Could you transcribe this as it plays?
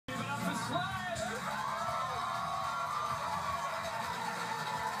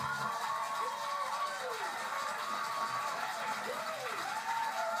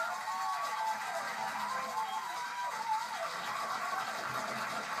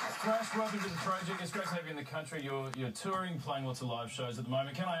Thrash, welcome to the project. It's great to have you in the country. You're touring, playing lots of live shows at the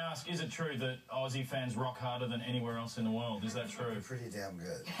moment. Can I ask, is it true that Aussie fans rock harder than anywhere else in the world? Is that true? They're pretty damn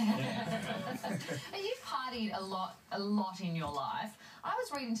good. You've partied a lot in your life. I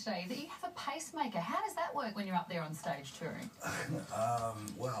was reading today that you have a pacemaker. How does that work when you're up there on stage touring?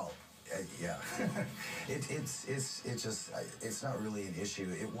 Yeah, it's not really an issue.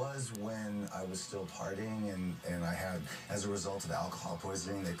 It was when I was still partying and I had, as a result of alcohol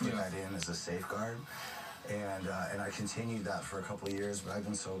poisoning, they put that in as a safeguard. And I continued that for a couple of years, but I've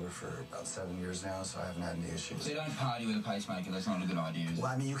been sober for about 7 years now, so I haven't had any issues. So you don't party with a pacemaker, that's not a good idea, is it?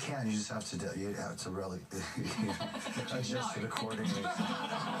 Well, I mean, you can, you just have to really adjust it accordingly.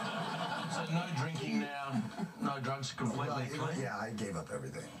 So no drinking now, no drugs, completely clean? Yeah, I gave up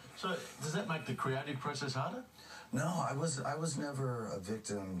everything. So does that make the creative process harder? No, I was never a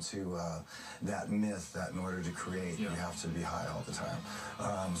victim to that myth that in order to create, you have to be high all the time.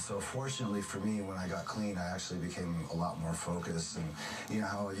 So fortunately for me, when I got clean, I actually became a lot more focused. And you know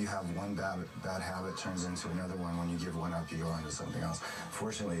how you have one bad habit turns into another one. When you give one up, you go on to something else.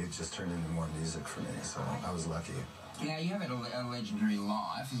 Fortunately, it just turned into more music for me, so I was lucky. Now, you have a legendary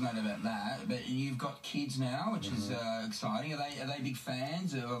life, there's no doubt about that, but you've got kids now, which is exciting. Are they big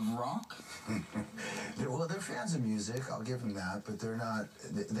fans of rock? Well, they're fans of music, I'll give them that, but they're not,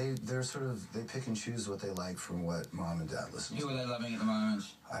 they're sort of, they pick and choose what they like from what mom and dad listen to. Who are they loving at the moment?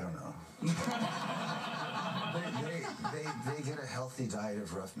 I don't know. They get a healthy diet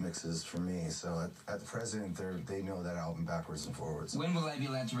of rough mixes from me, so at the present, they know that album backwards and forwards. When will they be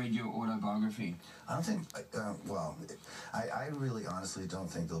allowed to read your autobiography? I don't think, I really honestly don't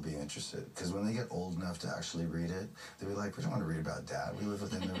think they'll be interested, because when they get old enough to actually read it, they'll be like, we don't want to read about Dad, we live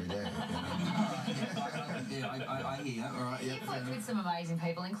with him every day. You know? I hear, all right. You've worked with some amazing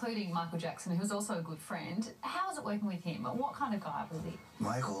people, including Michael Jackson, who's also a good friend. How is it working with him? What kind of guy was he?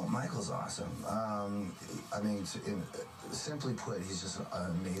 Michael's awesome. I mean, simply put, he's just an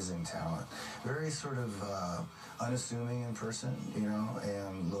amazing talent. Very sort of unassuming in person, you know,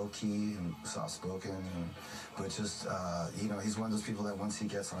 and low-key and soft-spoken, but just, you know, he's one of those people that once he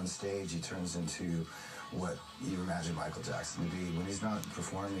gets on stage, he turns into what you imagine Michael Jackson to be. When he's not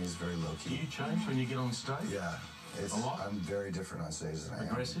performing, he's very low-key. Do you change when you get on stage? Yeah. A lot? I'm very different on stage than I am.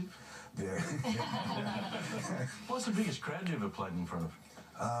 Aggressive? Very. What's the biggest crowd you ever played in front of?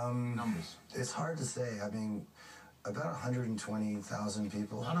 Numbers? It's hard to say. I mean, about 120,000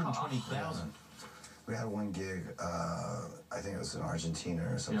 people. 120,000? We had one gig, I think it was in Argentina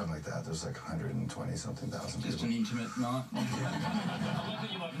or something like that. There was like 120-something thousand people. Just an intimate night? I love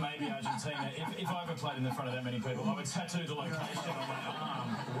that you like maybe Argentina. If I ever played in the front of that many people, I would tattoo the location on my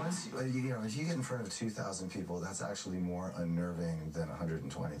arm. Once, you know, if you get in front of 2,000 people, that's actually more unnerving than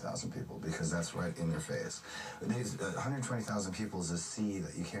 120,000 people, because that's right in your face. 120,000 people is a sea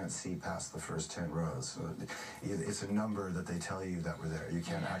that you can't see past the first 10 rows. So it's a number that they tell you that we're there. You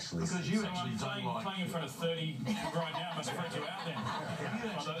can't actually see. Because you actually don't like... Playing in front of 30 right now must freak you out then. You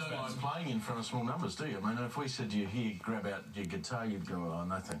actually don't like playing in front of small numbers, do you? I mean, if we said to you, here, grab out your guitar, you'd go, oh,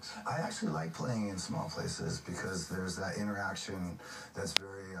 no thanks. I actually like playing in small places because there's that interaction that's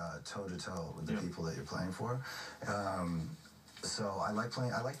very toe-to-toe with the people that you're playing for. So I like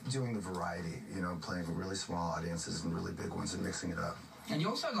doing the variety, you know, playing for really small audiences and really big ones and mixing it up. And you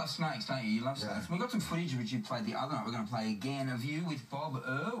also love snakes, don't you? You love snakes. We've got some footage which you played the other night. We're going to play again of you with Bob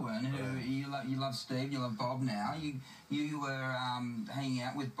Irwin, who you love Steve, you love Bob now. You were hanging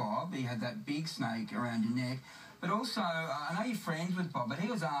out with Bob. He had that big snake around your neck. But also, I know you're friends with Bob, but he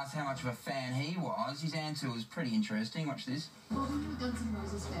was asked how much of a fan he was. His answer was pretty interesting. Watch this. Bob, are you a Guns N'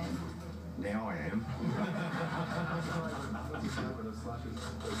 Roses fan? Now I am.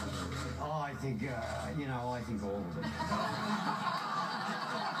 Oh, I think, you know, I think all of it.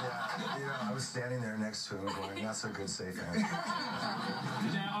 Yeah, you know, I was standing there next to him going, that's a good safe answer.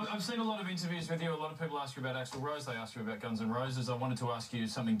 Now, I've seen a lot of interviews with you. A lot of people ask you about Axl Rose. They ask you about Guns N' Roses. I wanted to ask you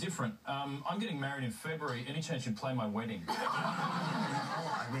something different. I'm getting married in February. Any chance you'd play my wedding?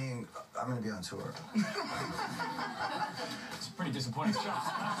 I mean, I'm going to be on tour. It's a pretty disappointing stuff.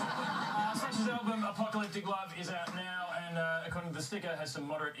 Slash's album, Apocalyptic Love, is out now, and according to the sticker, has some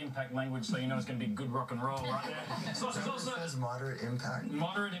moderate impact language, so you know it's going to be good rock and roll right there. Slash is also... Says moderate impact?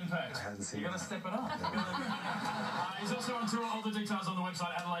 Moderate impact. I hadn't seen You got to step it up. He's also on tour. All the details on the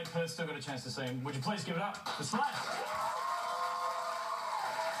website. Adelaide, Perth, still got a chance to see him. Would you please give it up for Slash?